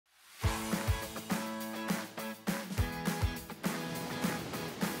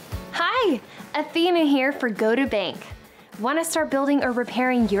Athena here for GO2bank. Want to start building or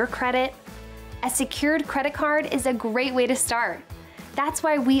repairing your credit? A secured credit card is a great way to start. That's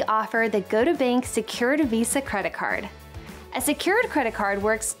why we offer the GO2bank Secured Visa credit card. A secured credit card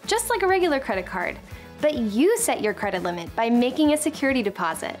works just like a regular credit card, but you set your credit limit by making a security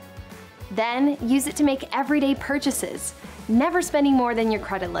deposit. Then use it to make everyday purchases, never spending more than your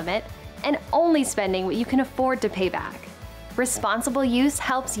credit limit, and only spending what you can afford to pay back. Responsible use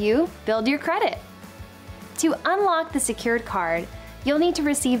helps you build your credit. To unlock the secured card, you'll need to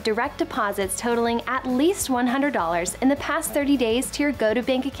receive direct deposits totaling at least $100 in the past 30 days to your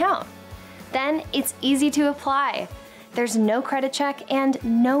GO2bank account. Then it's easy to apply. There's no credit check and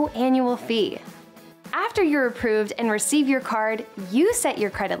no annual fee. After you're approved and receive your card, you set your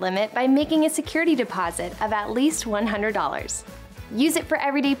credit limit by making a security deposit of at least $100. Use it for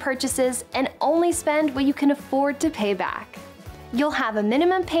everyday purchases and only spend what you can afford to pay back. You'll have a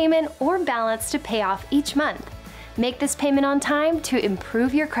minimum payment or balance to pay off each month. Make this payment on time to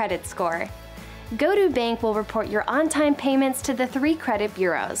improve your credit score. GO2bank will report your on-time payments to the 3 credit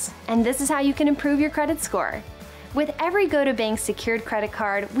bureaus, and this is how you can improve your credit score. With every GO2bank secured credit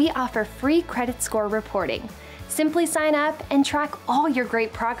card, we offer free credit score reporting. Simply sign up and track all your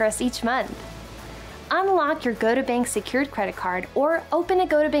great progress each month. Unlock your GO2bank secured credit card or open a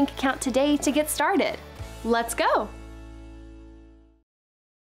GO2bank account today to get started. Let's go!